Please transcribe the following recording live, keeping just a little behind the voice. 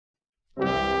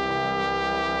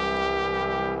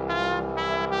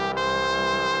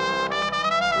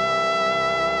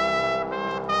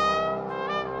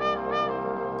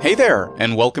Hey there,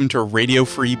 and welcome to Radio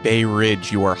Free Bay Ridge,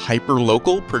 your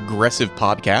hyper-local progressive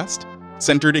podcast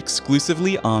centered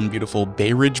exclusively on beautiful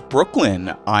Bay Ridge,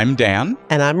 Brooklyn. I'm Dan.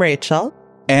 And I'm Rachel.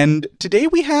 And today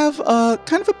we have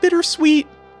kind of a bittersweet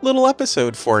little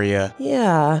episode for you.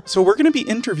 Yeah. So we're going to be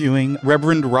interviewing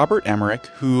Reverend Robert Emerick,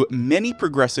 who many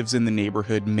progressives in the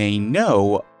neighborhood may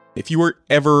know. If you were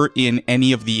ever in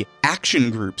any of the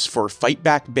action groups for Fight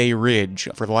Back Bay Ridge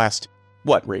for the last,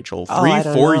 what, Rachel,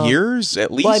 4 years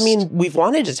at least? Well, I mean, we've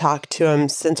wanted to talk to him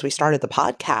since we started the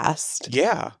podcast.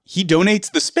 Yeah. He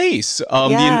donates the space, the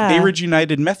Bay Ridge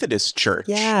United Methodist Church.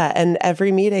 Yeah, and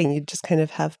every meeting, you just kind of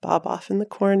have Bob off in the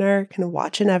corner, kind of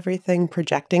watching everything,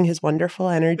 projecting his wonderful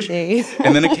energy.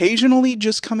 And then occasionally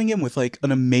just coming in with like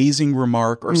an amazing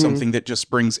remark or something that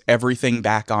just brings everything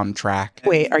back on track.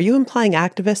 Wait, are you implying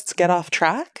activists get off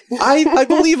track? I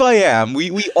believe I am.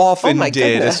 We often did,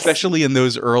 goodness. especially in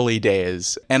those early days.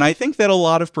 And I think that a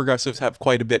lot of progressives have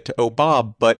quite a bit to owe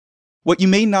Bob, but what you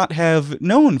may not have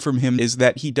known from him is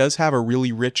that he does have a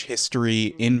really rich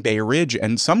history in Bay Ridge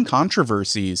and some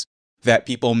controversies that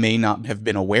people may not have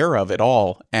been aware of at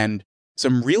all, and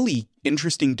some really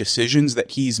interesting decisions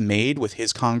that he's made with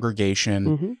his congregation.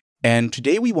 Mm-hmm. And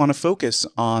today we want to focus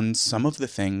on some of the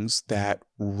things that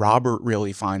Robert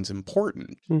really finds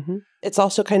important. Mm-hmm. It's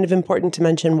also kind of important to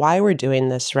mention why we're doing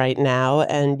this right now,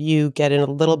 and you get in a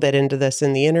little bit into this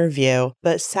in the interview.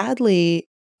 But sadly,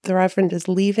 the Reverend is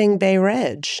leaving Bay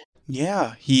Ridge.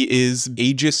 Yeah, he is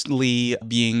ageistly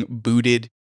being booted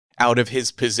out of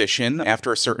his position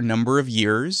after a certain number of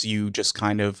years. You just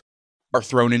kind of are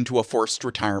thrown into a forced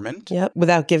retirement. Yep.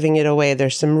 Without giving it away,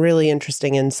 there's some really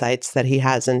interesting insights that he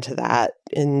has into that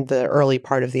in the early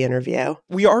part of the interview.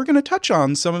 We are going to touch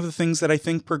on some of the things that I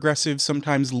think progressives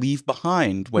sometimes leave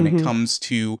behind when it comes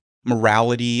to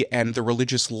morality and the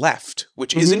religious left,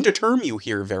 which isn't a term you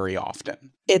hear very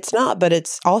often. It's not, but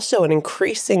it's also an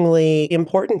increasingly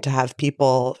important to have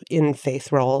people in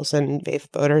faith roles and faith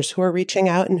voters who are reaching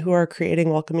out and who are creating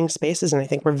welcoming spaces. And I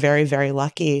think we're very, very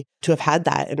lucky to have had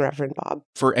that in Reverend Bob.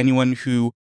 For anyone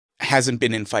who hasn't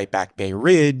been in Fight Back Bay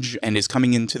Ridge and is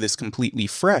coming into this completely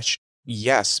fresh,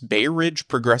 yes, Bay Ridge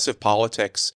progressive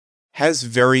politics has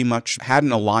very much had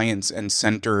an alliance and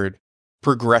centered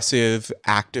progressive,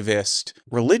 activist,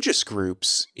 religious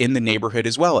groups in the neighborhood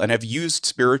as well, and have used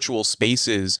spiritual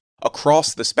spaces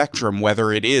across the spectrum,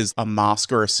 whether it is a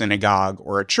mosque or a synagogue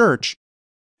or a church.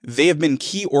 They have been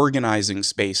key organizing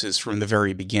spaces from the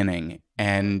very beginning,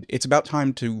 and it's about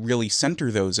time to really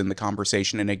center those in the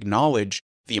conversation and acknowledge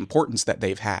the importance that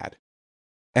they've had.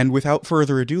 And without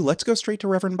further ado, let's go straight to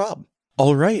Reverend Bob.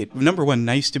 All right. Number one,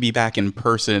 nice to be back in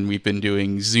person. We've been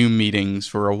doing Zoom meetings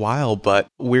for a while, but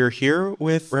we're here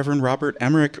with Reverend Robert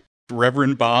Emerick.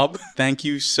 Reverend Bob, thank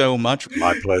you so much.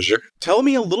 My pleasure. Tell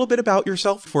me a little bit about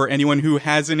yourself for anyone who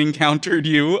hasn't encountered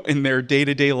you in their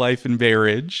day-to-day life in Bay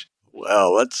Ridge.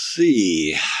 Well, let's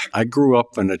see. I grew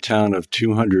up in a town of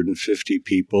 250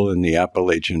 people in the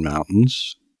Appalachian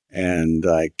Mountains, and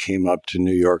I came up to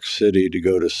New York City to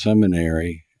go to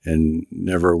seminary and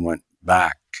never went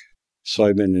back. So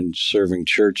I've been serving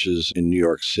churches in New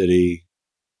York City,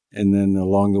 and then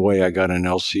along the way I got an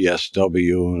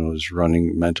LCSW and I was running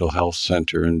a mental health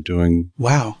center and doing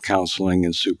counseling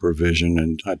and supervision,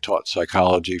 and I taught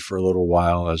psychology for a little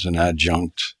while as an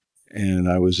adjunct. And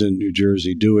I was in New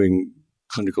Jersey doing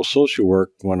clinical social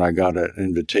work when I got an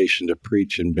invitation to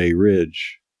preach in Bay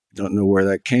Ridge. Don't know where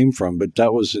that came from, but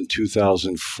that was in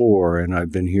 2004, and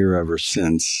I've been here ever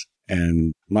since.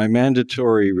 And my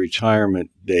mandatory retirement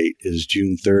date is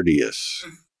June 30th.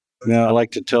 Now, I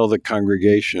like to tell the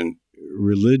congregation,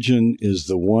 religion is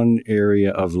the one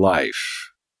area of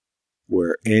life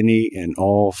where any and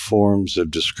all forms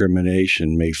of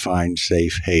discrimination may find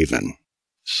safe haven.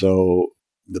 So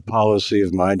the policy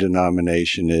of my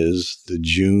denomination is the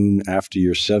June after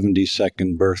your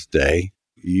 72nd birthday,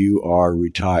 you are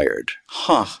retired.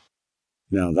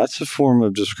 Now, that's a form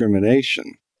of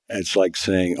discrimination. It's like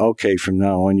saying, okay, from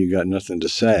now on, you got nothing to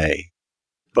say.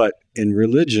 But in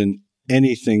religion,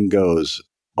 anything goes.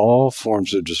 All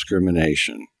forms of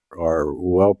discrimination are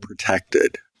well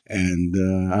protected. And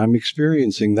I'm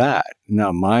experiencing that.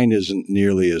 Now, mine isn't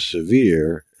nearly as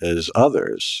severe as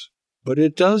others, but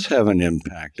it does have an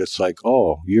impact. It's like,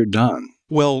 oh, you're done.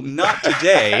 Well, not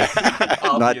today.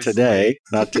 Not today.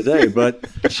 But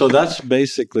so that's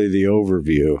basically the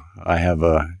overview. I have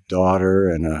a daughter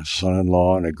and a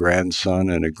son-in-law and a grandson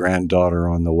and a granddaughter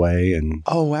on the way. And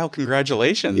oh, wow.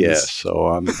 Congratulations. Yes. So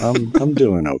I'm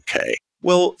doing okay.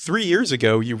 Well, 3 years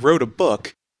ago, you wrote a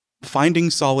book,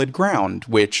 Finding Solid Ground,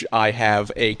 which I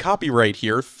have a copyright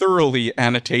here, thoroughly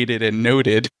annotated and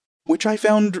noted. which I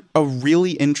found a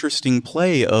really interesting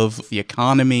play of the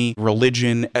economy,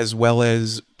 religion, as well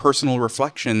as personal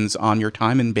reflections on your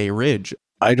time in Bay Ridge.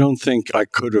 I don't think I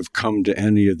could have come to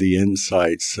any of the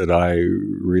insights that I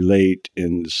relate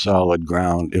in solid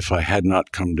ground if I had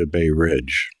not come to Bay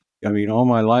Ridge. I mean, all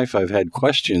my life I've had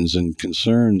questions and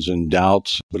concerns and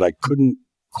doubts, but I couldn't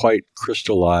quite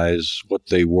crystallize what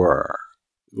they were.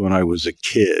 When I was a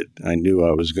kid, I knew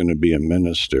I was going to be a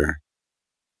minister.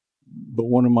 But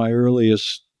one of my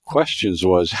earliest questions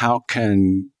was, how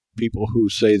can people who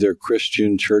say they're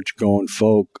Christian, church-going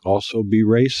folk also be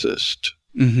racist?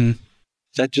 Mm-hmm.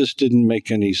 That just didn't make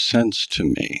any sense to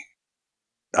me.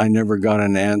 I never got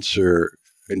an answer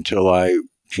until I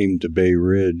came to Bay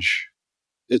Ridge.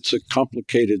 It's a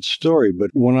complicated story,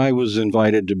 but when I was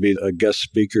invited to be a guest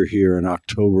speaker here in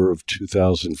October of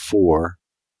 2004,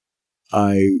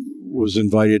 I was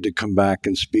invited to come back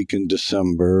and speak in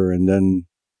December, and then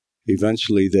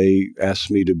eventually they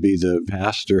asked me to be the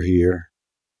pastor here.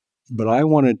 But I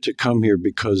wanted to come here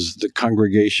because the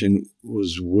congregation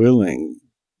was willing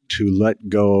to let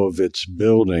go of its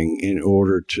building in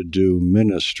order to do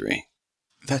ministry.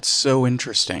 That's so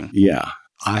interesting. Yeah,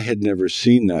 I had never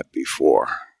seen that before.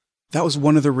 That was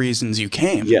one of the reasons you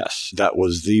came. Yes, that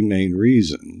was the main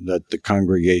reason, that the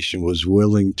congregation was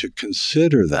willing to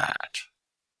consider that.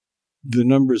 The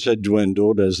numbers had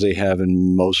dwindled, as they have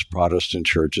in most Protestant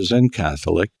churches and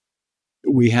Catholic.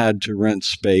 We had to rent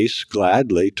space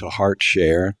gladly to heart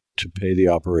share to pay the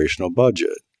operational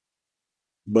budget.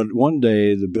 But one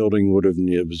day, the building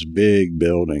it was a big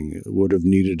building, it would have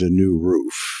needed a new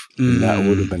roof, and that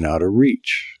would have been out of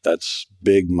reach. That's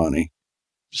big money.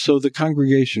 So the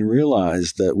congregation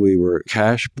realized that we were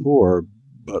cash poor,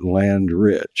 but land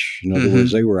rich. In other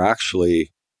words, they were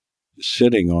actually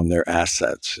sitting on their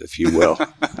assets, if you will.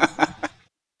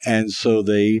 And so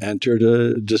they entered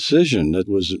a decision that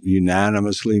was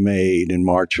unanimously made in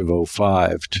March of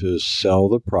 2005 to sell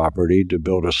the property to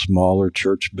build a smaller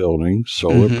church building,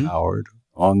 solar-powered,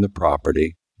 on the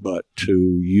property, but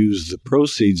to use the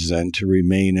proceeds then to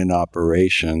remain in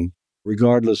operation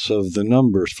regardless of the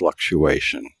numbers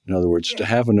fluctuation. In other words, to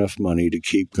have enough money to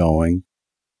keep going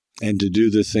and to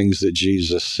do the things that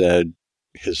Jesus said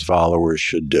his followers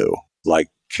should do, like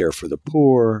care for the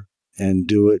poor, and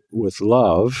do it with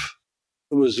love.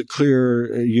 It was a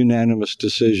clear, unanimous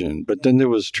decision. But then there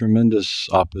was tremendous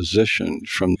opposition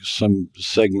from some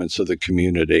segments of the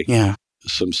community. Yeah.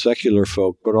 Some secular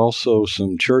folk, but also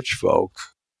some church folk.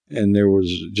 And there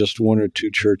was just one or two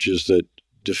churches that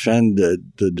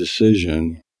defended the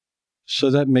decision. So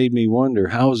that made me wonder,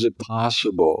 how is it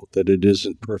possible that it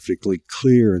isn't perfectly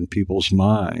clear in people's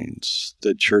minds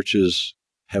that churches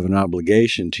have an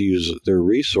obligation to use their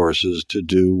resources to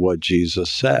do what Jesus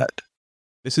said?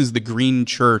 This is the Green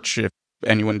Church, if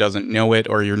anyone doesn't know it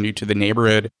or you're new to the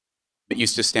neighborhood. It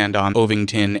used to stand on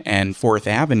Ovington and 4th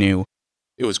Avenue.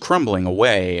 It was crumbling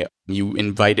away. You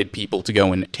invited people to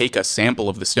go and take a sample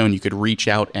of the stone. You could reach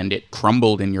out and it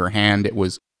crumbled in your hand. It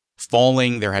was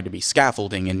falling. There had to be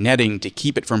scaffolding and netting to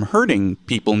keep it from hurting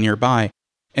people nearby.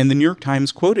 And the New York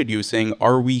Times quoted you saying,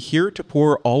 "Are we here to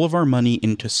pour all of our money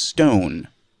into stone?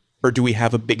 Or do we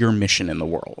have a bigger mission in the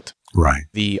world?" Right.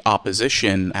 The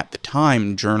opposition at the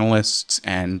time, journalists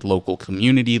and local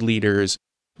community leaders,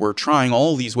 were trying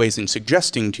all these ways and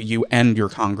suggesting to you and your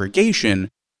congregation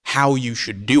how you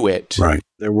should do it. Right.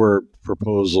 There were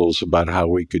proposals about how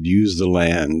we could use the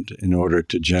land in order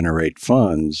to generate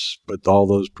funds, but all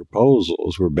those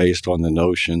proposals were based on the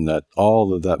notion that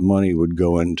all of that money would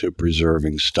go into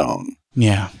preserving stone.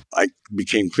 Yeah. It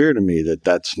became clear to me that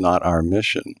that's not our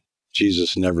mission.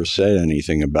 Jesus never said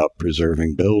anything about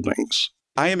preserving buildings.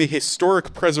 I am a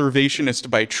historic preservationist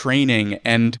by training,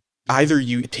 and either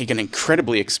you take an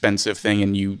incredibly expensive thing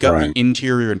and you gut the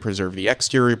interior and preserve the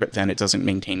exterior, but then it doesn't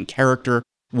maintain character.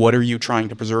 What are you trying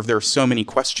to preserve? There are so many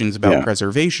questions about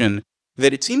preservation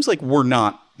that it seems like were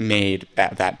not made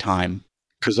at that time.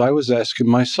 Because I was asking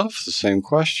myself the same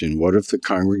question. What if the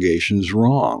congregation's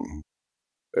wrong?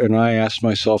 And I asked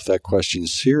myself that question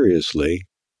seriously.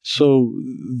 So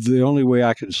the only way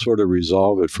I could sort of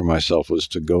resolve it for myself was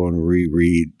to go and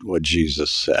reread what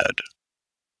Jesus said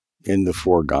in the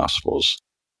 4 Gospels,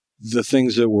 the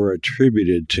things that were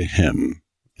attributed to him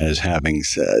as having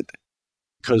said.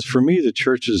 Because for me, the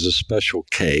church is a special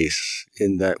case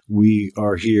in that we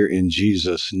are here in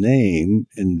Jesus' name,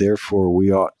 and therefore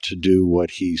we ought to do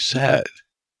what he said.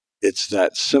 It's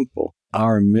that simple.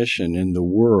 Our mission in the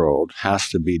world has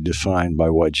to be defined by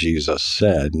what Jesus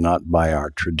said, not by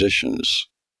our traditions.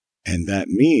 And that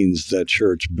means that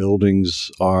church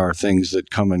buildings are things that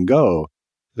come and go.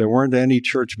 There weren't any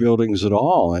church buildings at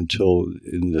all until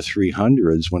in the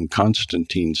 300s when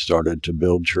Constantine started to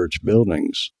build church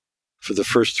buildings. For the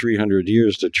first 300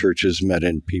 years, the churches met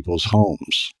in people's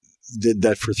homes. Did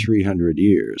that for 300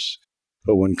 years.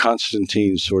 But when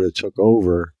Constantine sort of took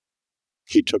over,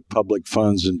 he took public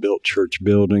funds and built church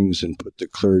buildings and put the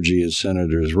clergy in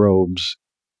senators' robes.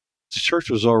 The church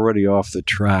was already off the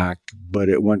track, but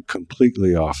it went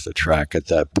completely off the track at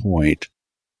that point.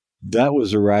 That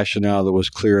was a rationale that was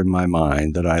clear in my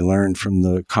mind that I learned from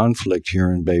the conflict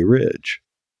here in Bay Ridge.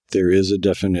 There is a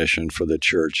definition for the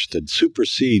church that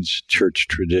supersedes church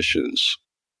traditions.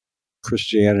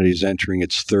 Christianity is entering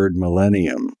its third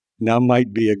millennium. Now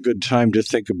might be a good time to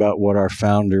think about what our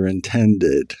founder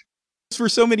intended. For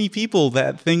so many people,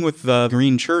 that thing with the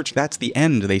Green Church, that's the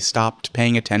end. They stopped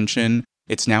paying attention.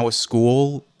 It's now a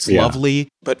school. It's lovely.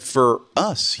 But for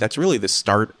us, that's really the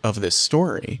start of this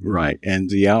story. Right. And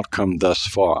the outcome thus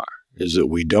far is that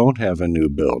we don't have a new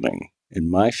building.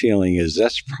 And my feeling is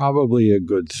that's probably a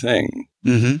good thing.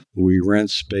 Mm-hmm. We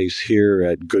rent space here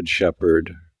at Good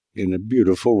Shepherd in a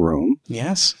beautiful room.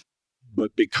 Yes.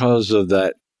 But because of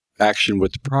that action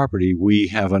with the property, we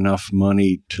have enough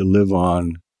money to live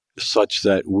on such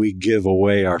that we give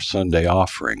away our Sunday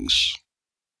offerings.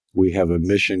 We have a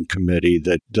mission committee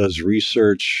that does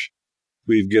research.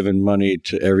 We've given money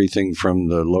to everything from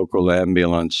the local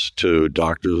ambulance to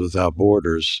Doctors Without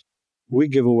Borders. We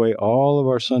give away all of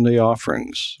our Sunday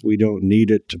offerings. We don't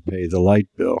need it to pay the light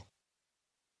bill.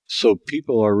 So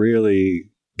people are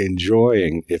really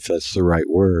enjoying, if that's the right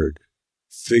word,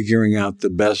 figuring out the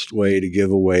best way to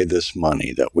give away this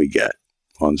money that we get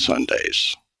on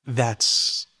Sundays.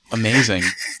 That's amazing.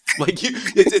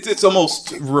 It's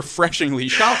almost refreshingly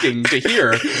shocking to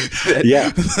hear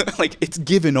that, like, it's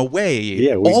given away.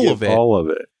 Yeah, we all give of it. all of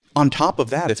it. On top of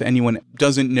that, if anyone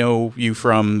doesn't know you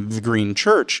from the Green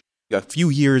Church, a few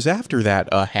years after that,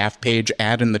 a half-page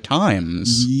ad in the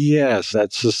Times. Yes,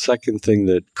 that's the second thing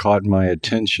that caught my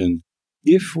attention.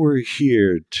 If we're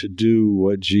here to do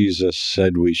what Jesus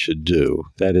said we should do,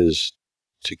 that is,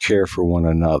 to care for one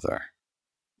another,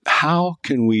 how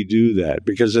can we do that?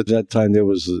 Because at that time, there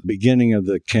was the beginning of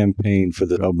the campaign for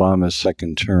the Obama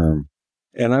second term,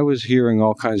 and I was hearing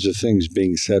all kinds of things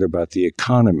being said about the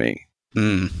economy.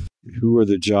 Who are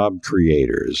the job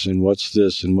creators, and what's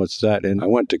this and what's that? And I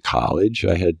went to college.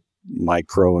 I had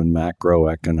micro and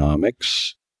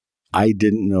macroeconomics. I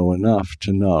didn't know enough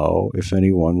to know if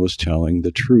anyone was telling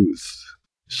the truth.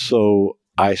 So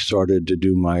I started to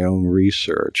do my own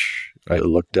research. I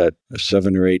looked at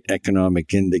 7 or 8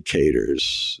 economic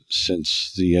indicators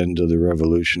since the end of the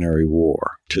Revolutionary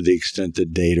War, to the extent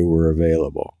that data were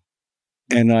available.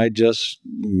 And I just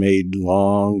made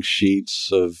long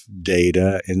sheets of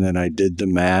data, and then I did the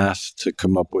math to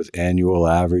come up with annual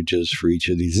averages for each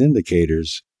of these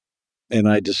indicators. And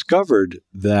I discovered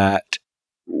that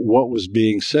what was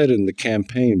being said in the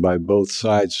campaign by both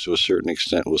sides to a certain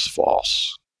extent was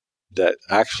false. That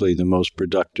actually the most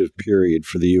productive period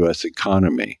for the U.S.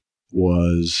 economy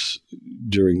was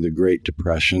during the Great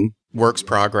Depression. Works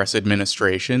Progress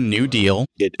Administration, New Deal.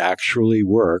 It actually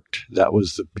worked. That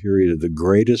was the period of the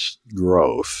greatest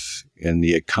growth in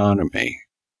the economy.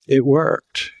 It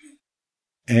worked.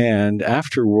 And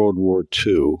after World War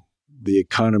II, the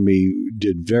economy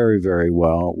did very, very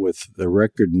well with a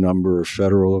record number of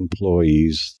federal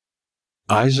employees.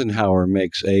 Eisenhower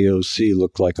makes AOC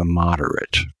look like a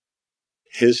moderate.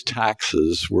 His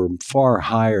taxes were far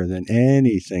higher than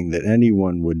anything that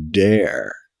anyone would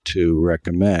dare to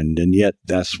recommend, and yet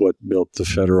that's what built the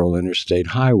federal interstate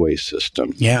highway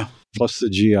system. Yeah. Plus the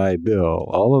GI Bill.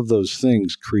 All of those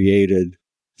things created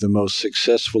the most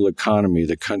successful economy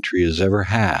the country has ever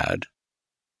had.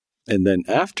 And then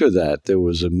after that, there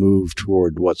was a move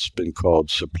toward what's been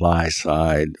called supply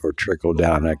side or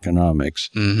trickle-down economics.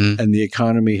 Mm-hmm. And the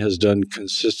economy has done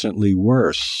consistently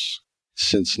worse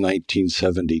since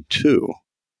 1972.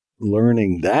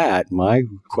 Learning that, my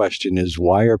question is,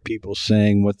 why are people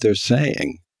saying what they're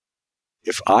saying?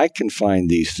 If I can find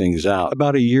these things out,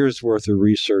 about a year's worth of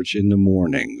research in the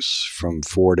mornings from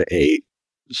 4 to 8.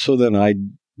 So then I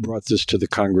brought this to the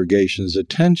congregation's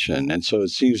attention. And so it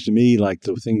seems to me like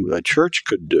the thing a church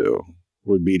could do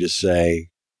would be to say,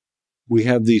 we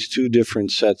have these 2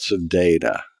 different sets of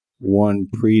data, one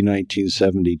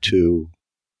pre-1972,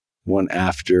 one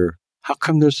after. How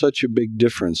come there's such a big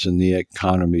difference in the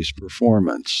economy's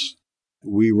performance?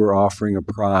 We were offering a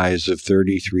prize of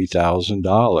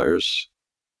 $33,000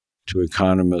 to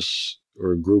economists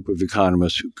or a group of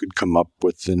economists who could come up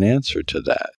with an answer to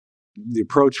that. The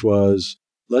approach was,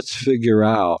 let's figure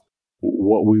out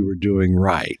what we were doing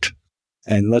right,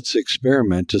 and let's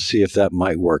experiment to see if that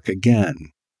might work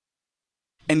again.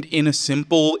 And in a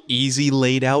simple, easy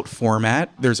laid out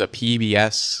format, there's a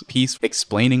PBS piece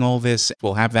explaining all this.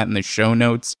 We'll have that in the show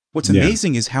notes. What's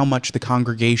amazing is how much the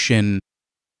congregation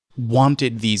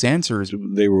wanted these answers.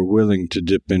 They were willing to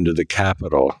dip into the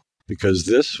capital because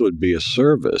this would be a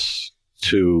service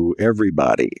to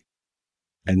everybody.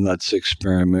 And let's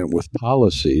experiment with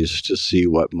policies to see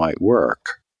what might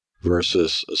work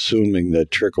versus assuming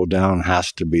that trickle down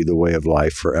has to be the way of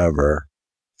life forever.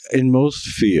 In most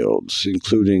fields,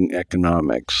 including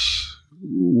economics,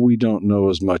 we don't know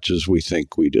as much as we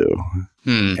think we do.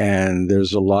 And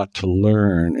there's a lot to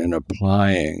learn in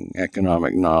applying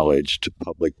economic knowledge to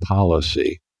public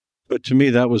policy. But to me,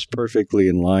 that was perfectly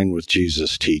in line with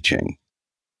Jesus' teaching.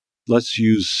 Let's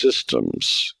use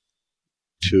systems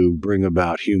to bring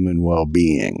about human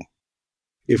well-being.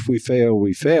 If we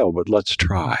fail, but let's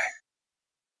try.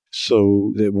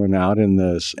 So they went out in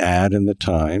this ad in the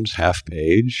Times, half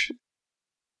page.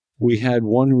 We had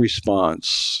one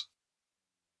response,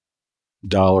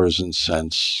 dollars and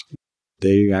cents.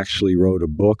 They actually wrote a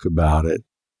book about it.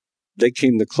 They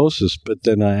came the closest, but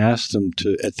then I asked them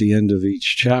to, at the end of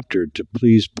each chapter, to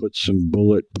please put some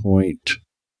bullet point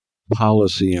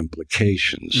policy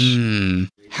implications.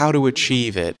 How to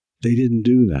achieve it. They didn't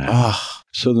do that.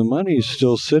 So the money is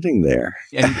still sitting there.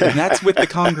 And that's with the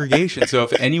congregation. So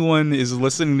if anyone is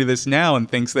listening to this now and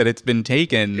thinks that it's been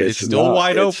taken, it's still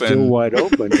wide open. It's still wide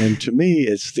open. And to me,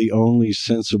 it's the only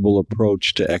sensible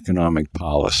approach to economic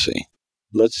policy.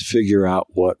 Let's figure out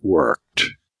what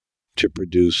worked to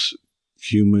produce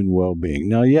human well-being.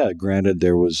 Now, yeah, granted,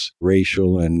 there was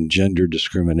racial and gender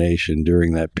discrimination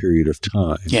during that period of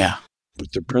time. Yeah.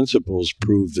 But the principles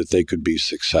proved that they could be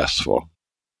successful.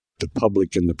 The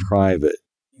public and the private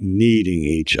needing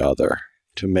each other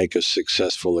to make a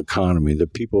successful economy. The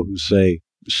people who say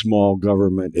small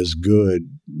government is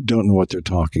good don't know what they're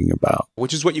talking about.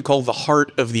 Which is what you call the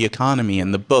heart of the economy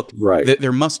in the book. Right. That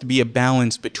there must be a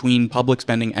balance between public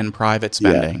spending and private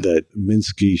spending. Yeah, that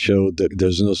Minsky showed that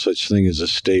there's no such thing as a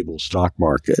stable stock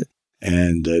market,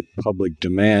 and that public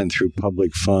demand through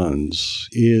public funds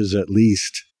is at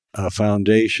least a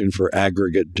foundation for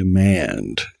aggregate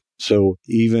demand. So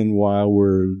even while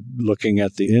we're looking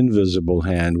at the invisible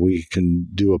hand, we can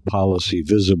do a policy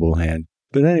visible hand.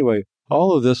 But anyway,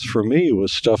 all of this for me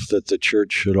was stuff that the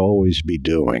church should always be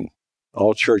doing.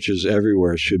 All churches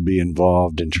everywhere should be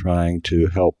involved in trying to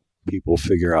help people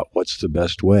figure out what's the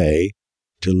best way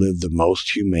to live the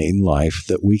most humane life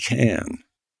that we can.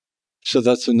 So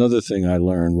that's another thing I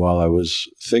learned while I was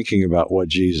thinking about what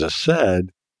Jesus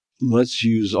said. Let's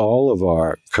use all of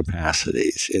our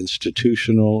capacities,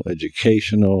 institutional,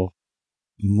 educational,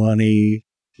 money.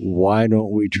 Why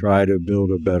don't we try to build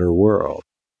a better world?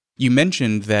 You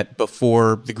mentioned that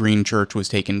before the Green Church was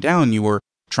taken down, you were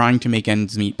trying to make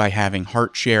ends meet by having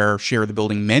HeartShare share the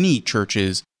building. Many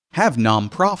churches have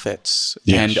nonprofits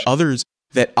and others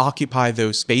that occupy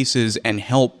those spaces and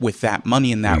help with that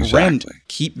money and that rent,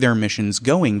 keep their missions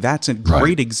going. That's a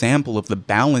great example of the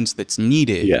balance that's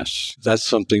needed. Yes, that's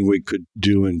something we could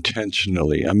do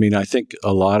intentionally. I mean, I think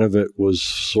a lot of it was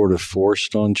sort of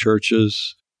forced on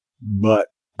churches, but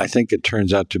I think it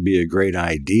turns out to be a great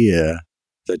idea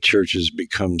that churches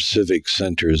become civic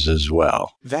centers as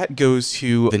well. That goes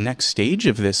to the next stage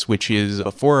of this, which is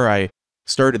before I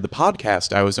started the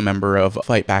podcast, I was a member of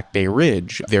Fight Back Bay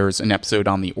Ridge. There's an episode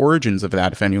on the origins of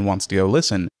that if anyone wants to go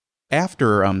listen.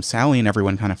 After Sally and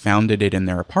everyone kind of founded it in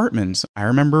their apartments, I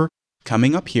remember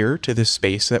coming up here to this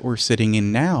space that we're sitting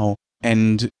in now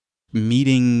and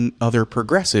meeting other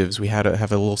progressives. We had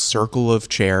have a little circle of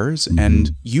chairs,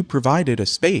 and you provided a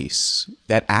space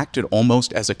that acted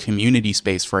almost as a community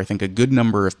space for, I think, a good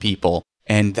number of people.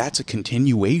 And that's a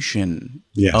continuation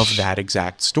of that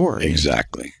exact story.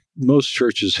 Exactly. Most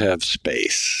churches have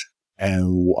space,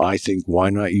 and I think why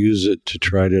not use it to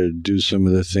try to do some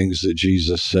of the things that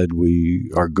Jesus said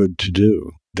we are good to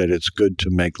do, that it's good to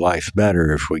make life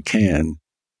better if we can.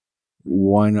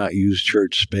 Why not use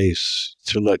church space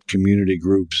to let community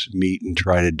groups meet and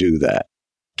try to do that?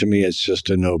 To me, it's just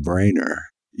a no-brainer.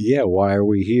 Yeah, why are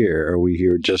we here? Are we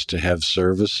here just to have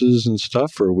services and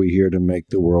stuff, or are we here to make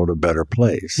the world a better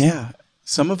place? Yeah.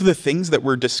 Some of the things that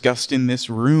were discussed in this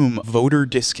room, voter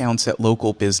discounts at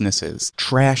local businesses,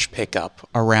 trash pickup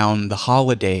around the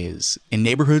holidays in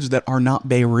neighborhoods that are not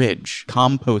Bay Ridge,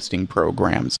 composting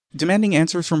programs, demanding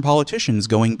answers from politicians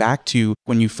going back to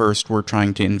when you first were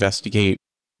trying to investigate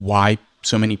why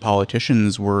so many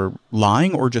politicians were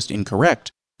lying or just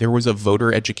incorrect. There was a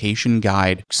voter education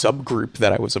guide subgroup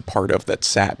that I was a part of that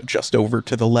sat just over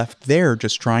to the left there,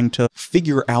 just trying to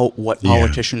figure out what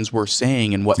politicians were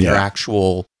saying and what their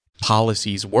actual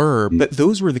policies were, but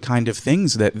those were the kind of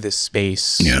things that this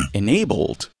space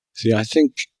enabled. See, I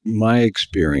think my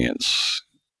experience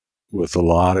with a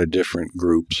lot of different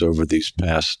groups over these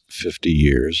past 50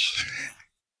 years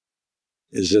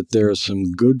is that there are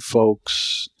some good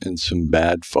folks and some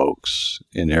bad folks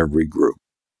in every group.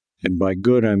 And by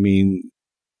good, I mean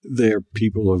they're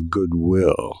people of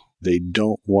goodwill. They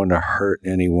don't want to hurt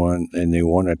anyone, and they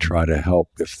want to try to help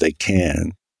if they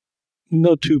can.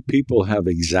 No two people have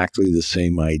exactly the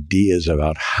same ideas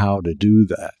about how to do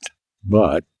that,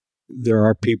 but there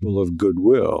are people of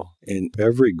goodwill in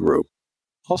every group.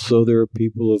 Also, there are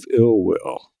people of ill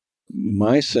will.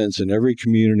 My sense in every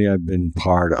community I've been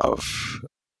part of,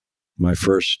 my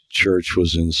first church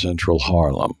was in central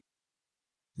Harlem.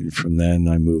 And from then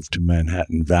I moved to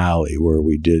Manhattan Valley, where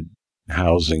we did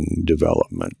housing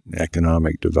development,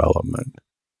 economic development.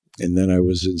 And then I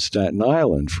was in Staten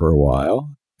Island for a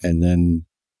while, and then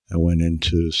I went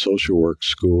into social work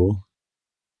school.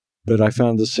 But I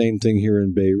found the same thing here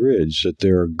in Bay Ridge, that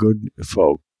there are good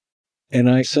folk. And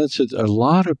I sense that a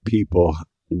lot of people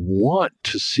want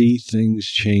to see things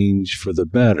change for the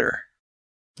better.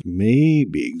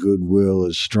 Maybe goodwill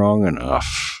is strong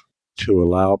enough to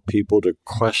allow people to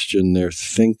question their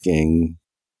thinking.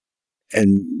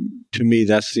 And to me,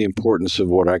 that's the importance of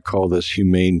what I call this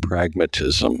humane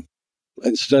pragmatism.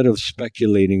 Instead of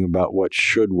speculating about what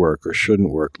should work or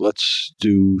shouldn't work, let's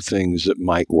do things that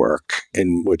might work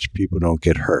in which people don't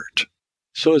get hurt.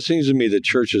 So it seems to me that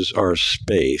churches are a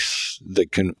space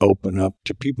that can open up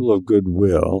to people of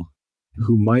goodwill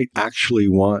who might actually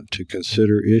want to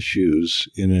consider issues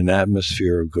in an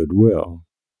atmosphere of goodwill.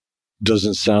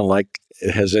 Doesn't sound like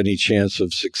it has any chance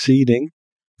of succeeding,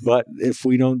 but if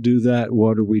we don't do that,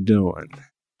 what are we doing?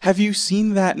 Have you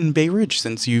seen that in Bay Ridge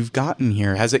since you've gotten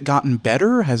here? Has it gotten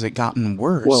better or has it gotten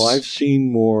worse? Well, I've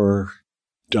seen more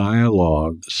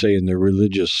dialogue, say, in the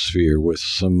religious sphere with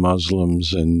some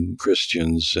Muslims and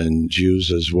Christians and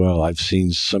Jews as well. I've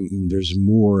seen there's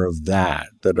more of that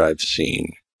I've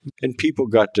seen. And people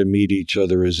got to meet each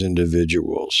other as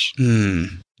individuals.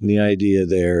 And the idea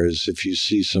there is if you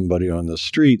see somebody on the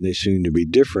street and they seem to be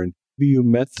different, maybe you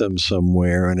met them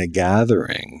somewhere in a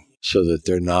gathering so that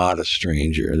they're not a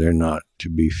stranger, they're not to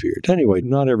be feared. Anyway,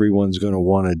 not everyone's going to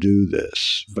want to do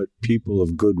this, but people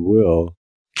of goodwill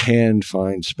can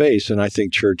find space, and I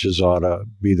think churches ought to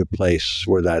be the place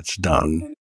where that's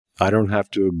done. I don't have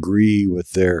to agree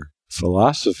with their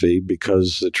philosophy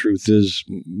because the truth is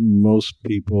most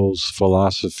people's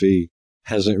philosophy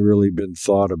hasn't really been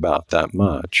thought about that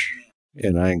much.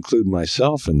 And I include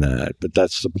myself in that, but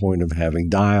that's the point of having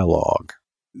dialogue.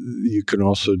 You can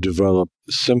also develop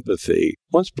sympathy.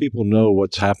 Once people know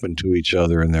what's happened to each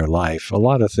other in their life, a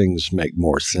lot of things make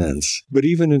more sense. But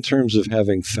even in terms of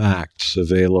having facts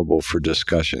available for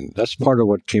discussion, that's part of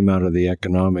what came out of the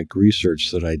economic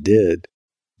research that I did.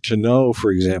 To know,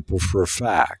 for example, for a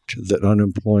fact that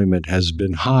unemployment has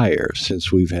been higher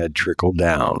since we've had trickle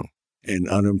down, and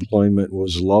unemployment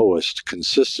was lowest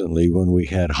consistently when we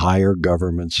had higher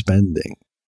government spending.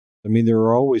 I mean, there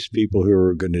are always people who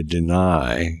are going to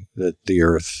deny that the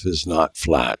earth is not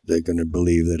flat. They're going to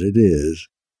believe that it is.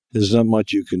 There's not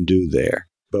much you can do there.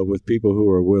 But with people who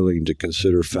are willing to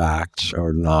consider facts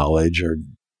or knowledge,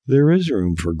 there is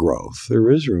room for growth. There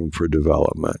is room for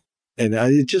development. And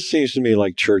it just seems to me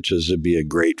like churches would be a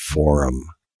great forum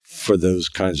for those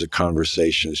kinds of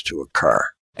conversations to occur.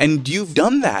 And you've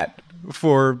done that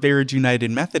for Bay Ridge United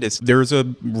Methodist. There's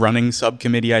a running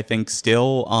subcommittee, I think,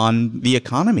 still on the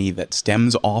economy that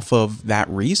stems off of that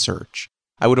research.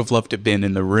 I would have loved to have been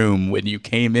in the room when you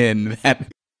came in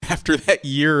after that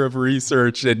year of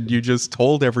research and you just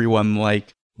told everyone,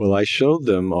 like... Well, I showed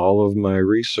them all of my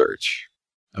research.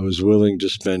 I was willing to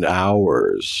spend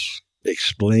hours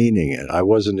explaining it. I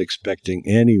wasn't expecting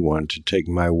anyone to take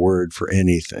my word for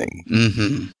anything.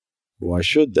 Mm-hmm. Why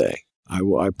should they?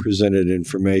 I presented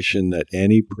information that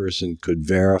any person could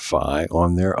verify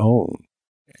on their own,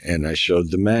 and I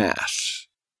showed the math.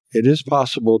 It is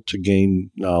possible to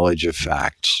gain knowledge of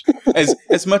facts.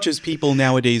 As much as people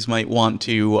nowadays might want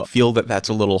to feel that that's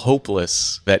a little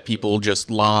hopeless, that people just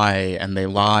lie,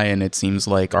 and it seems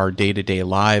like our day-to-day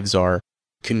lives are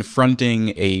confronting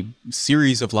a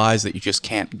series of lies that you just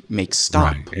can't make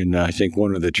stop. Right. And I think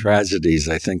one of the tragedies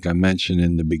I think I mentioned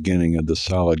in the beginning of the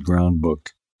Solid Ground book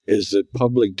is that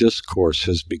public discourse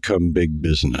has become big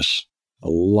business. A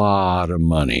lot of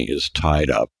money is tied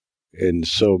up. And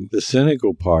so the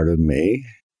cynical part of me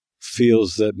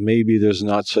feels that maybe there's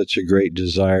not such a great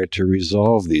desire to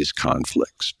resolve these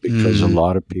conflicts because a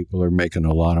lot of people are making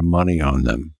a lot of money on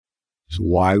them. So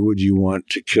why would you want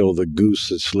to kill the goose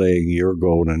that's laying your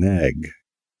golden egg?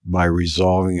 by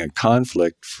resolving a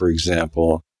conflict, for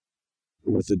example,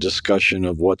 with a discussion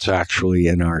of what's actually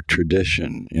in our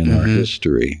tradition, in our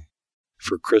history.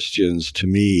 For Christians, to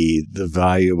me, the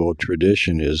valuable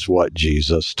tradition is what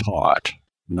Jesus taught,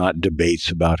 not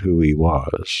debates about who he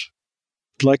was.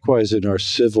 Likewise, in our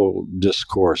civil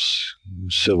discourse,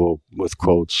 civil with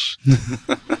quotes,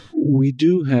 we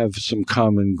do have some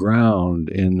common ground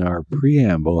in our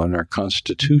preamble and our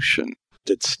Constitution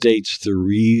that states the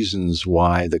reasons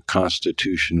why the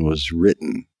Constitution was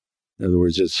written. In other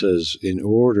words, it says, in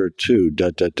order to,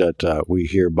 we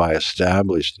hereby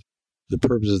establish, the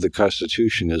purpose of the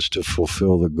Constitution is to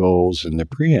fulfill the goals in the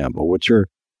preamble, which are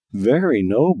very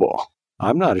noble.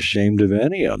 I'm not ashamed of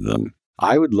any of them.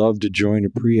 I would love to join a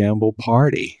preamble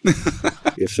party.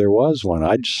 If there was one,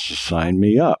 I'd just sign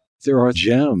me up. There are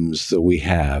gems that we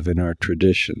have in our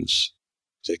traditions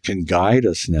that can guide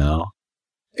us now,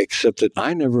 except that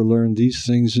I never learned these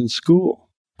things in school.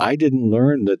 I didn't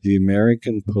learn that the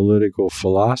American political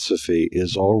philosophy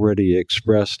is already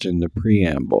expressed in the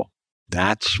preamble.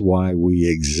 That's why we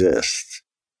exist.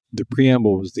 The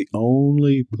preamble was the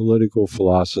only political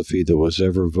philosophy that was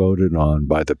ever voted on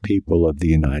by the people of the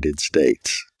United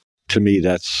States. To me,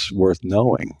 that's worth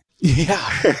knowing. Yeah.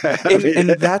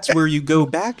 And that's where you go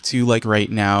back to, like right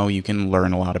now, you can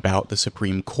learn a lot about the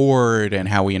Supreme Court and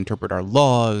how we interpret our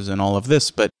laws and all of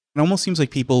this, but it almost seems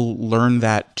like people learn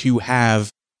that to have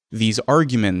these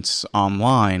arguments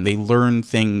online. They learn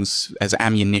things as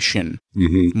ammunition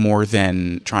more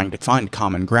than trying to find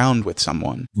common ground with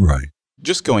someone. Right.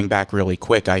 Just going back really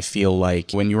quick, I feel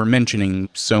like when you were mentioning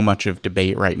so much of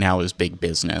debate right now is big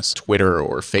business, Twitter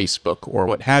or Facebook or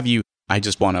what have you, I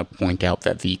just want to point out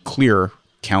that the clear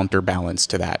counterbalance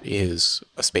to that is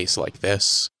a space like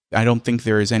this. I don't think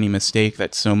there is any mistake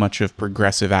that so much of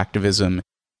progressive activism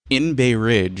in Bay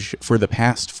Ridge for the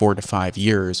past 4 to 5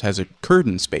 years has occurred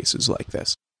in spaces like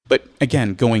this. But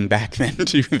again, going back then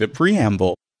to the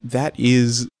preamble, that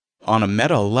is, on a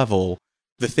meta level,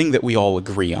 the thing that we all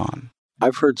agree on.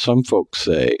 I've heard some folks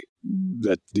say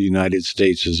that the United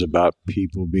States is about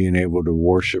people being able to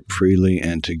worship freely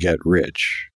and to get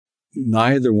rich.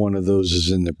 Neither one of those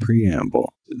is in the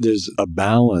preamble. There's a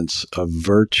balance of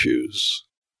virtues,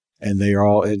 and they are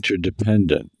all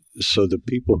interdependent. So the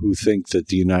people who think that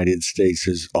the United States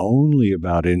is only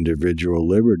about individual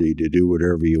liberty to do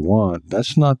whatever you want,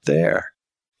 that's not there.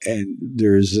 And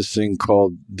there is this thing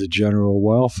called the general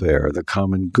welfare, the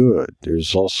common good.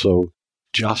 There's also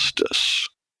justice,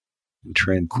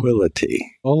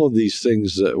 tranquility. All of these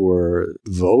things that were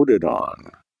voted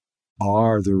on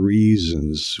are the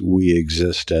reasons we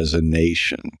exist as a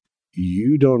nation.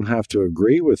 You don't have to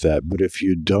agree with that, but if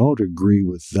you don't agree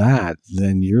with that,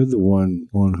 then you're the one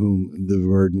on whom the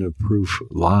burden of proof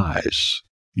lies.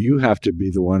 You have to be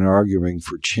the one arguing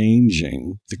for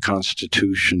changing the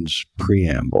Constitution's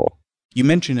preamble. You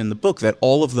mention in the book that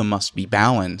all of them must be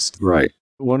balanced. Right.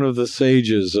 One of the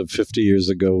sages of 50 years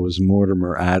ago was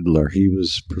Mortimer Adler. He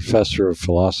was professor of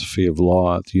philosophy of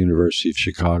law at the University of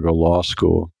Chicago Law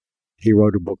School. He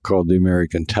wrote a book called The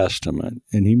American Testament,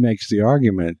 and he makes the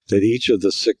argument that each of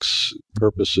the 6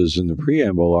 purposes in the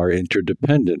preamble are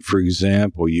interdependent. For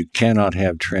example, you cannot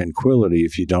have tranquility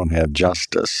if you don't have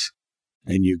justice,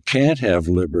 and you can't have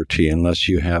liberty unless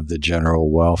you have the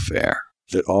general welfare,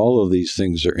 that all of these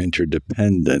things are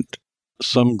interdependent.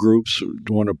 Some groups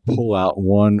want to pull out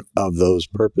one of those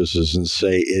purposes and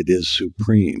say it is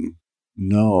supreme.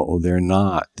 No, they're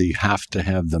not. You have to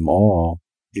have them all.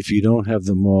 If you don't have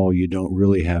them all, you don't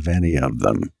really have any of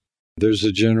them. There's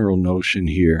a general notion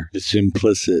here, it's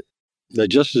implicit, that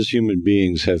just as human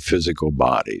beings have physical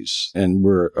bodies, and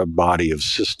we're a body of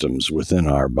systems within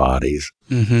our bodies,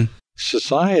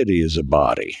 society is a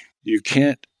body. You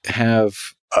can't have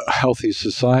a healthy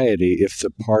society if the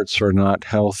parts are not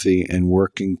healthy and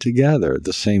working together,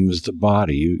 the same as the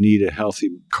body. You need a healthy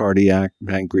cardiac,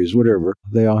 pancreas, whatever.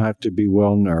 They all have to be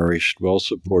well nourished, well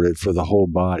supported for the whole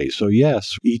body. So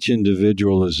yes, each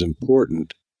individual is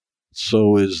important.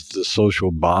 So is the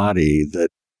social body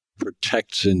that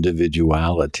protects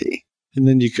individuality. And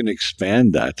then you can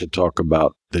expand that to talk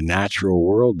about the natural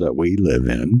world that we live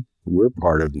in. We're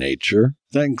part of nature.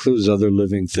 That includes other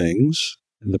living things.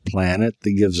 The planet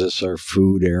that gives us our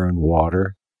food, air, and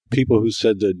water. People who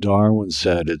said that Darwin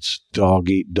said it's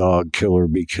dog eat dog, kill or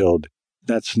be killed.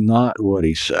 That's not what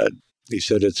he said. He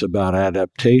said it's about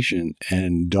adaptation.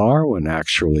 And Darwin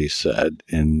actually said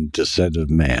in Descent of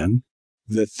Man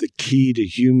that the key to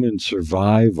human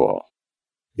survival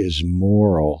is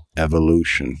moral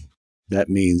evolution. That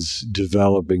means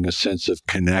developing a sense of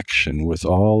connection with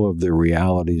all of the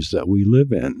realities that we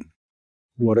live in.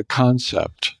 What a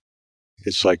concept.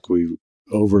 It's like we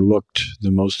overlooked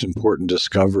the most important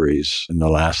discoveries in the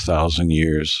last 1,000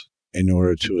 years in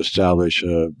order to establish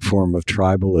a form of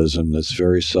tribalism that's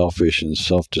very selfish and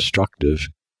self-destructive.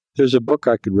 There's a book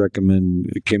I could recommend.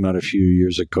 It came out a few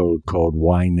years ago called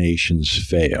Why Nations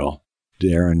Fail.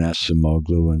 Darren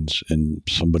Acemoglu and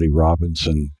somebody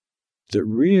Robinson, that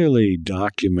really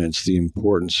documents the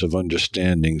importance of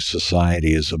understanding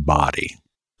society as a body,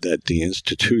 that the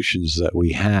institutions that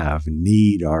we have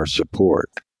need our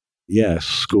support. Yes,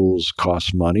 schools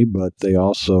cost money, but they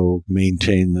also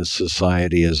maintain the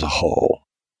society as a whole.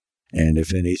 And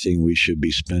if anything, we should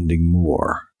be spending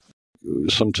more.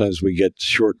 Sometimes we get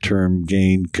short-term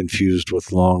gain confused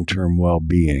with long-term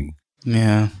well-being.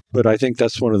 Yeah. But I think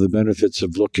that's one of the benefits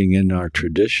of looking in our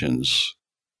traditions.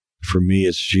 For me,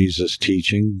 it's Jesus'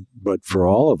 teaching, but for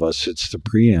all of us, it's the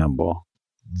preamble.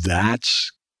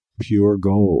 That's pure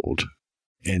gold.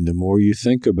 And the more you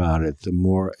think about it, the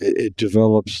more it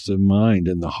develops the mind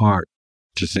and the heart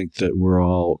to think that we're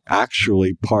all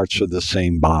actually parts of the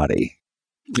same body.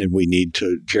 And we need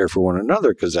to care for one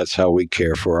another because that's how we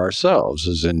care for ourselves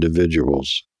as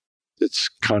individuals. It's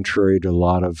contrary to a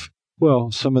lot of,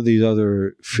 some of these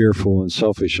other fearful and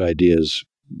selfish ideas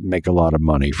make a lot of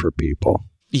money for people.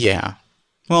 Yeah.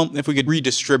 Well, if we could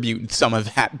redistribute some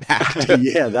of that back to...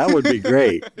 Yeah, that would be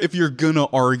great. If you're going to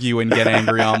argue and get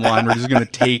angry online, we're just going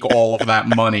to take all of that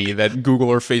money that Google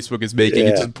or Facebook is making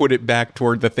and just put it back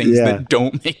toward the things that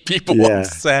don't make people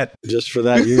upset. Just for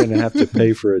that, you're going to have to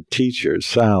pay for a teacher's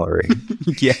salary.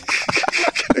 Yeah.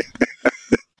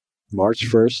 March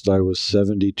 1st, I was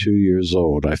 72 years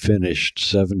old. I finished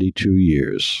 72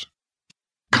 years.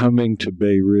 Coming to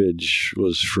Bay Ridge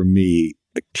was, for me,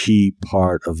 a key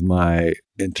part of my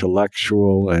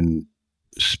intellectual and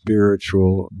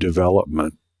spiritual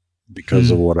development because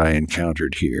of what I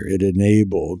encountered here. It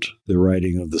enabled the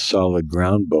writing of the Solid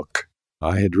Ground book.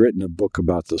 I had written a book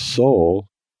about the soul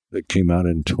that came out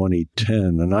in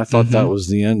 2010, and I thought that was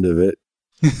the end of it.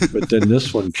 But then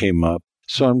this one came up.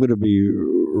 So I'm going to be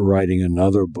writing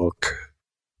another book,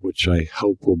 which I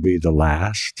hope will be the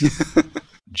last,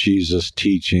 Jesus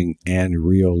Teaching and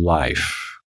Real Life.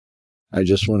 I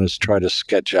just want to try to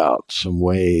sketch out some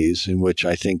ways in which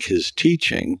I think his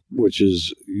teaching, which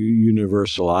is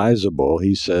universalizable,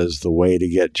 he says the way to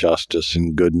get justice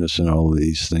and goodness and all of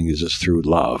these things is through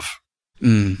love.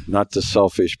 Not the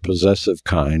selfish, possessive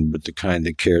kind, but the kind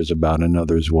that cares about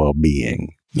another's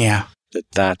well-being. Yeah.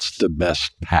 That's the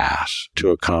best path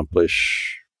to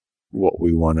accomplish what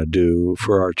we want to do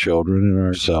for our children and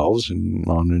ourselves and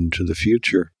on into the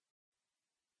future.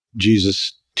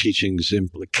 Jesus' teaching's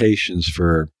implications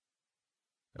for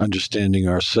understanding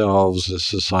ourselves, the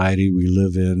society we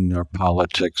live in, our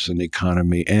politics and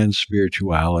economy, and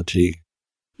spirituality.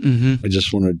 I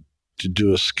just wanted to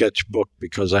do a sketchbook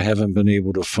because I haven't been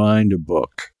able to find a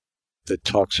book that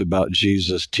talks about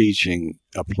Jesus' teaching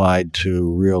applied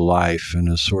to real life in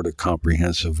a sort of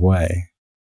comprehensive way.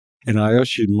 And I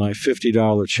issued my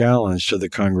 $50 challenge to the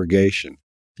congregation.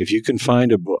 If you can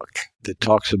find a book that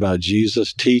talks about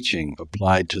Jesus' teaching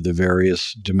applied to the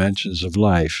various dimensions of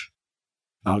life,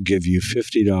 I'll give you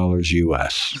 $50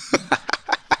 US.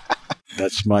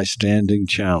 That's my standing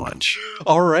challenge.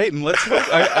 All right, and let's hope.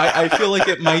 I feel like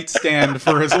it might stand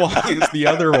for as long as the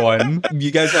other one.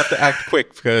 You guys have to act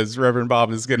quick because Reverend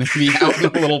Bob is going to be out in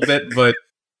a little bit. But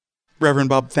Reverend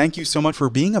Bob, thank you so much for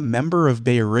being a member of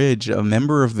Bay Ridge, a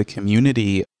member of the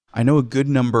community. I know a good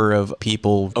number of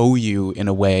people owe you in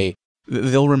a way.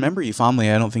 They'll remember you fondly.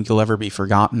 I don't think you'll ever be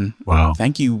forgotten. Wow.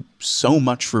 Thank you so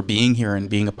much for being here and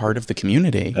being a part of the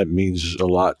community. That means a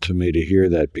lot to me to hear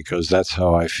that because that's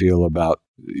how I feel about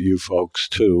you folks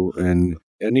too. And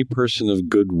any person of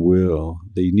goodwill,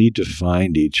 they need to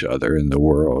find each other in the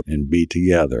world and be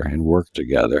together and work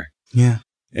together. Yeah.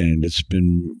 And it's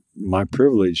been my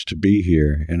privilege to be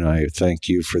here, and I thank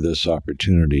you for this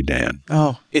opportunity, Dan.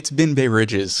 Oh, it's been Bay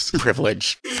Ridge's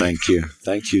privilege. Thank you.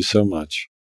 Thank you so much.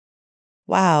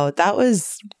 Wow, that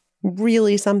was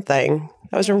really something.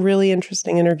 That was a really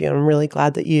interesting interview. I'm really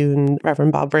glad that you and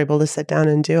Reverend Bob were able to sit down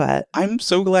and do it. I'm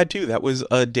so glad, too. That was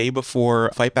a day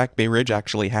before Fight Back Bay Ridge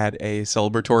actually had a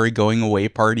celebratory going away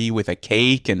party with a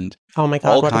cake and oh my God,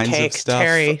 all what kinds a cake. of stuff.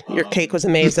 Terry, your cake was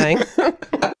amazing.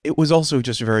 It was also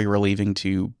just very relieving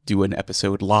to do an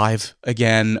episode live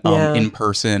again, in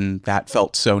person. That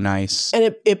felt so nice.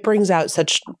 And it brings out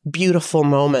such beautiful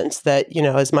moments that, you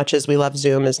know, as much as we love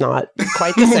Zoom is not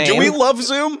quite the same. Do we love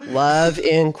Zoom? Love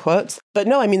in quotes. But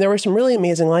no, I mean, there were some really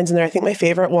amazing lines in there. I think my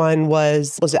favorite one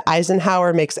was it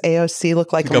Eisenhower makes AOC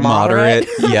look like a moderate?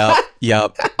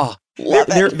 Yep. Oh,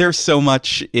 There's so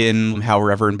much in how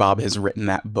Reverend Bob has written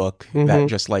that book that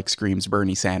just like screams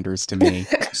Bernie Sanders to me.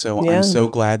 So I'm so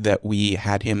glad that we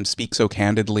had him speak so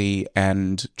candidly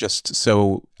and just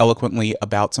so eloquently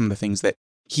about some of the things that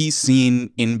he's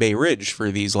seen in Bay Ridge for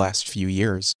these last few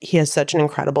years. He has such an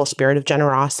incredible spirit of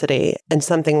generosity. And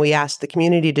something we asked the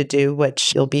community to do,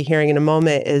 which you'll be hearing in a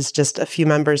moment, is just a few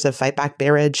members of Fight Back Bay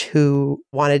Ridge who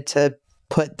wanted to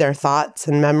put their thoughts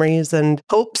and memories and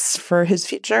hopes for his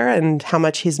future and how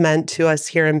much he's meant to us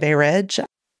here in Bay Ridge.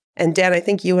 And Dan, I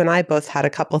think you and I both had a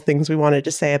couple things we wanted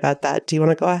to say about that. Do you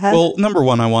want to go ahead? Well, number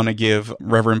one, I want to give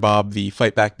Reverend Bob the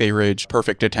Fight Back Bay Ridge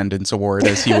Perfect Attendance Award,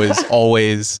 as he was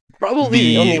always probably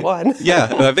the only one.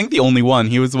 Yeah, I think the only one.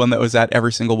 He was the one that was at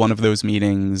every single one of those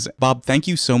meetings. Bob, thank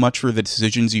you so much for the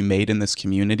decisions you made in this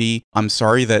community. I'm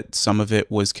sorry that some of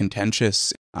it was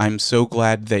contentious. I'm so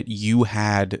glad that you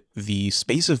had the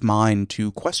space of mind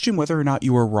to question whether or not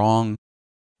you were wrong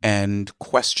and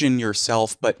question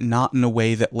yourself, but not in a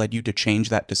way that led you to change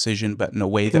that decision, but in a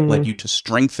way that led you to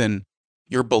strengthen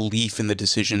your belief in the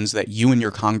decisions that you and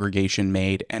your congregation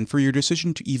made, and for your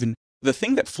decision to even... The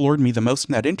thing that floored me the most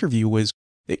in that interview was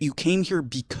that you came here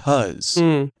because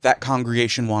that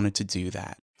congregation wanted to do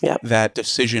that. Yep. That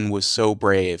decision was so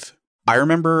brave. I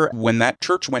remember when that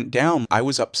church went down, I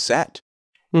was upset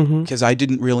because I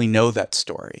didn't really know that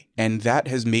story. And that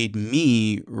has made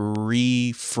me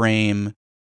reframe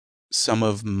some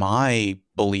of my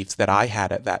beliefs that I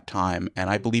had at that time. And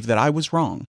I believe that I was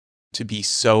wrong to be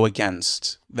so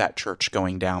against that church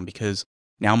going down, because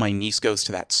now my niece goes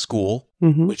to that school,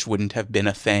 which wouldn't have been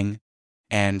a thing.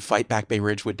 And Fight Back Bay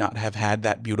Ridge would not have had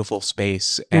that beautiful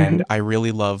space. And I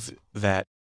really love that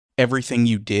everything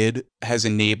you did has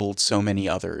enabled so many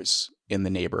others in the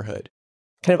neighborhood.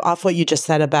 Kind of off what you just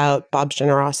said about Bob's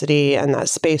generosity and that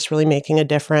space really making a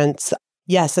difference.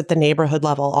 Yes, at the neighborhood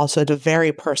level, also at a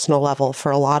very personal level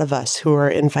for a lot of us who are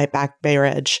in Fight Back Bay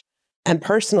Ridge. And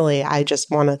personally, I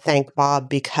just want to thank Bob,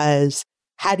 because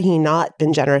had he not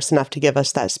been generous enough to give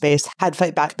us that space, had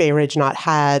Fight Back Bay Ridge not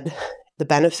had the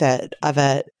benefit of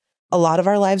it, a lot of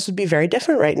our lives would be very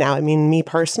different right now. I mean, me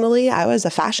personally, I was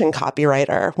a fashion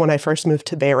copywriter when I first moved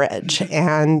to Bay Ridge,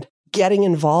 and getting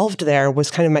involved there was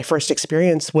kind of my first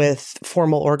experience with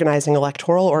formal organizing,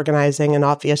 electoral organizing. And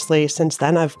obviously, since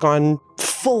then, I've gone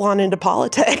full on into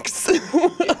politics.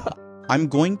 I'm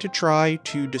going to try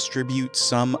to distribute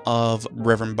some of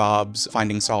Reverend Bob's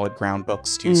Finding Solid Ground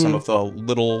books to some of the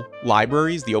little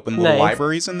libraries, the open little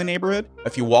libraries in the neighborhood.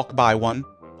 If you walk by one,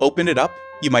 open it up,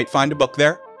 you might find a book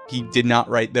there. He did not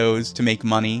write those to make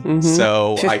money,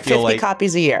 so I feel like... 50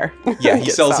 copies a year. Yeah, he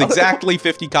sells exactly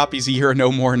 50 copies a year,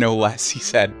 no more, no less, he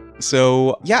said.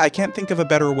 So, yeah, I can't think of a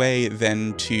better way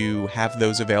than to have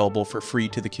those available for free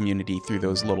to the community through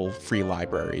those little free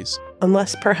libraries.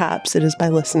 Unless perhaps it is by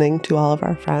listening to all of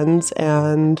our friends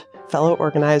and fellow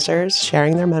organizers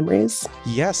sharing their memories.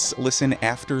 Yes, listen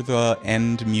after the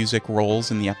end music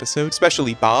rolls in the episode,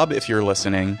 especially Bob, if you're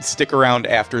listening. Stick around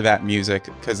after that music,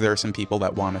 because there are some people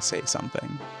that want to say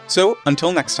something. So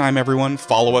until next time, everyone,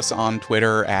 follow us on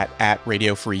Twitter at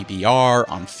RadioFreeBR,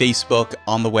 on Facebook,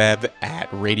 on the web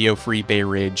at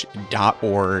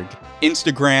RadioFreeBayRidge.org.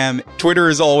 Instagram. Twitter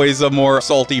is always a more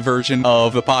salty version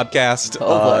of the podcast.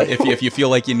 If you feel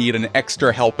like you need an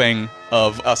extra helping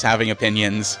of us having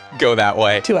opinions, go that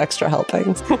way. 2 extra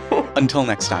helpings. Until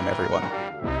next time, everyone.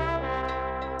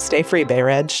 Stay free, Bay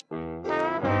Ridge.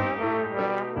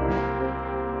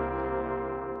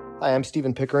 Hi, I'm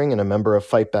Stephen Pickering and a member of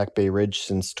Fight Back Bay Ridge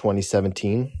since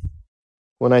 2017.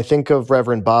 When I think of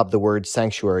Reverend Bob, the word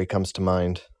sanctuary comes to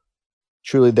mind.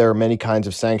 Truly, there are many kinds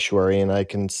of sanctuary, and I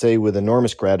can say with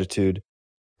enormous gratitude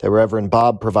that Reverend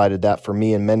Bob provided that for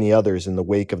me and many others in the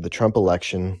wake of the Trump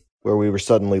election, where we were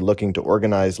suddenly looking to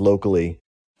organize locally,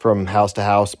 from house to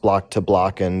house, block to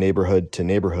block, and neighborhood to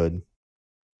neighborhood.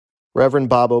 Reverend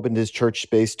Bob opened his church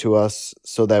space to us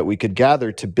so that we could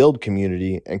gather to build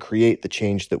community and create the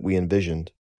change that we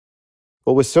envisioned.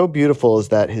 What was so beautiful is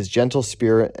that his gentle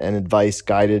spirit and advice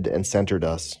guided and centered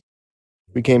us.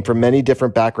 We came from many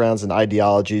different backgrounds and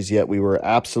ideologies, yet we were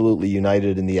absolutely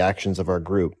united in the actions of our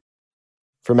group.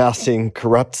 From ousting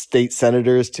corrupt state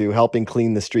senators to helping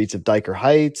clean the streets of Diker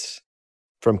Heights,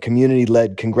 from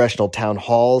community-led congressional town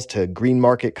halls to green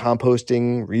market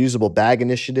composting, reusable bag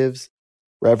initiatives,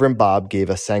 Reverend Bob gave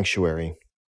us sanctuary.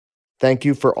 Thank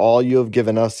you for all you have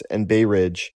given us and Bay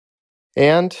Ridge.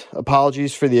 And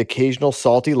apologies for the occasional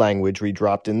salty language we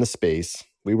dropped in the space.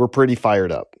 We were pretty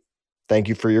fired up. Thank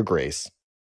you for your grace.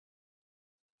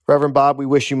 Reverend Bob, we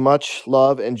wish you much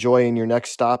love and joy in your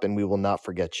next stop, and we will not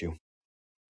forget you.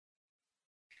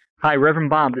 Hi, Reverend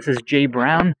Bob. This is Jay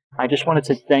Brown. I just wanted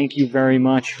to thank you very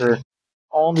much for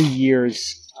all the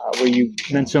years where you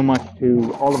meant so much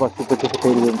to all of us who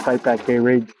participated in Fight Back Bay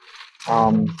Ridge,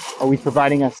 always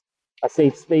providing us a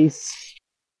safe space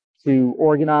to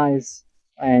organize,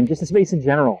 and just a space in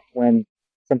general when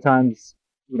sometimes,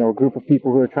 a group of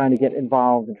people who are trying to get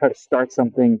involved and try to start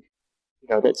something,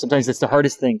 that sometimes that's the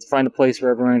hardest thing, to find a place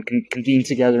where everyone can convene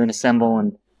together and assemble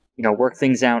and, work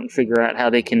things out and figure out how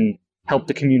they can help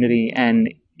the community.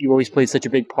 And you always played such a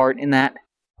big part in that.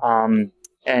 And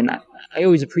I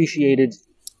always appreciated,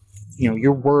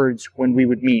 your words when we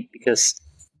would meet, because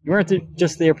you weren't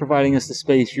just there providing us the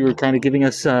space. You were kind of giving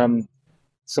us some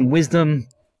wisdom,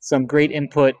 some great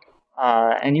input,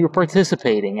 and you were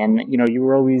participating. And, you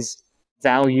were always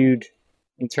valued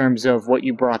in terms of what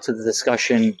you brought to the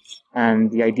discussion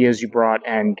and the ideas you brought.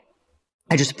 And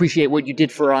I just appreciate what you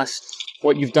did for us,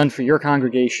 what you've done for your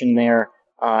congregation there,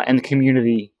 and the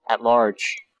community at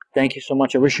large. Thank you so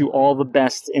much. I wish you all the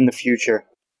best in the future.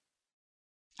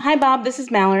 Hi, Bob. This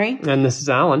is Mallory. And this is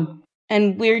Alan.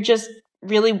 And we're just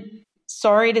really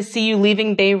sorry to see you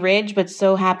leaving Bay Ridge, but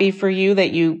so happy for you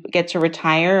that you get to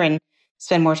retire and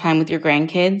spend more time with your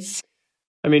grandkids.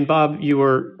 I mean, Bob, you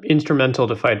were instrumental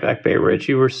to Fight Back Bay Ridge.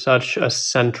 You were such a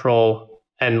central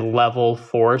and level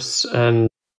force, and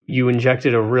you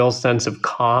injected a real sense of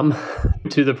calm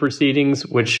to the proceedings,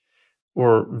 which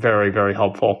were very, very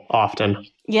helpful often.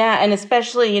 Yeah, and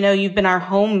especially, you've been our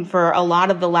home for a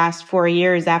lot of the last 4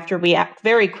 years after we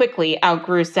very quickly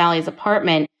outgrew Sally's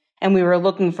apartment and we were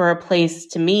looking for a place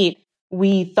to meet.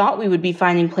 We thought we would be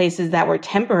finding places that were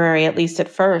temporary, at least at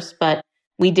first, but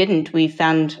we didn't. We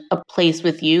found a place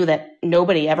with you that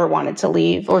nobody ever wanted to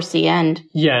leave or see end.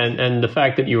 Yeah, and the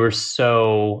fact that you were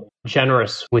so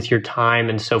generous with your time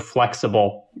and so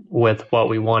flexible with what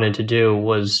we wanted to do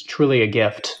was truly a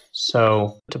gift.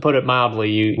 So, to put it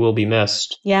mildly, you will be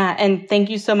missed. Yeah, and thank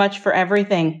you so much for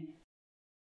everything.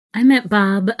 I met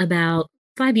Bob about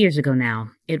 5 years ago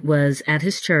now. It was at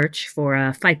his church for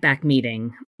a Fight Back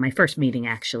meeting, my first meeting,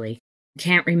 actually.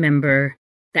 Can't remember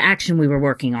the action we were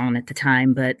working on at the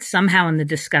time, but somehow in the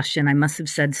discussion, I must have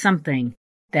said something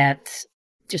that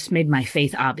just made my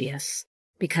faith obvious.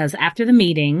 Because after the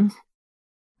meeting,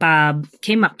 Bob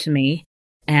came up to me,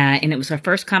 and it was our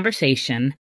first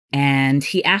conversation, and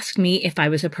he asked me if I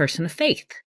was a person of faith.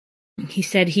 He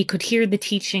said he could hear the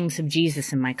teachings of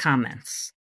Jesus in my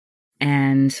comments.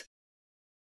 And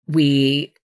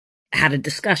we had a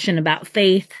discussion about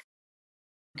faith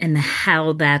and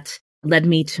how that led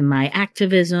me to my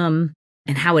activism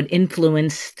and how it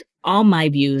influenced all my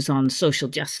views on social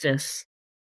justice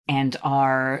and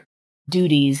our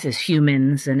duties as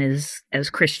humans and as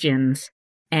Christians.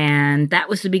 And that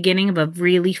was the beginning of a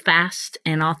really fast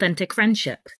and authentic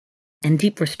friendship and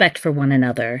deep respect for one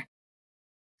another.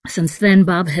 Since then,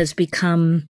 Bob has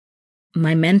become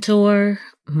my mentor,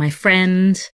 my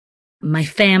friend, my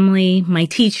family, my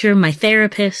teacher, my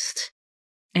therapist,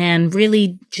 and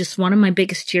really just one of my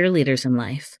biggest cheerleaders in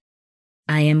life.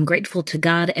 I am grateful to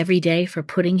God every day for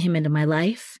putting him into my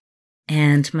life,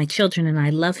 and my children and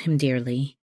I love him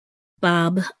dearly.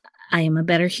 Bob, I am a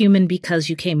better human because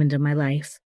you came into my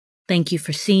life. Thank you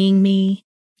for seeing me.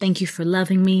 Thank you for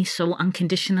loving me so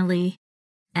unconditionally.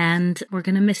 And we're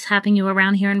going to miss having you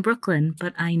around here in Brooklyn,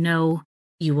 but I know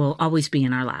you will always be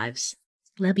in our lives.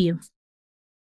 Love you.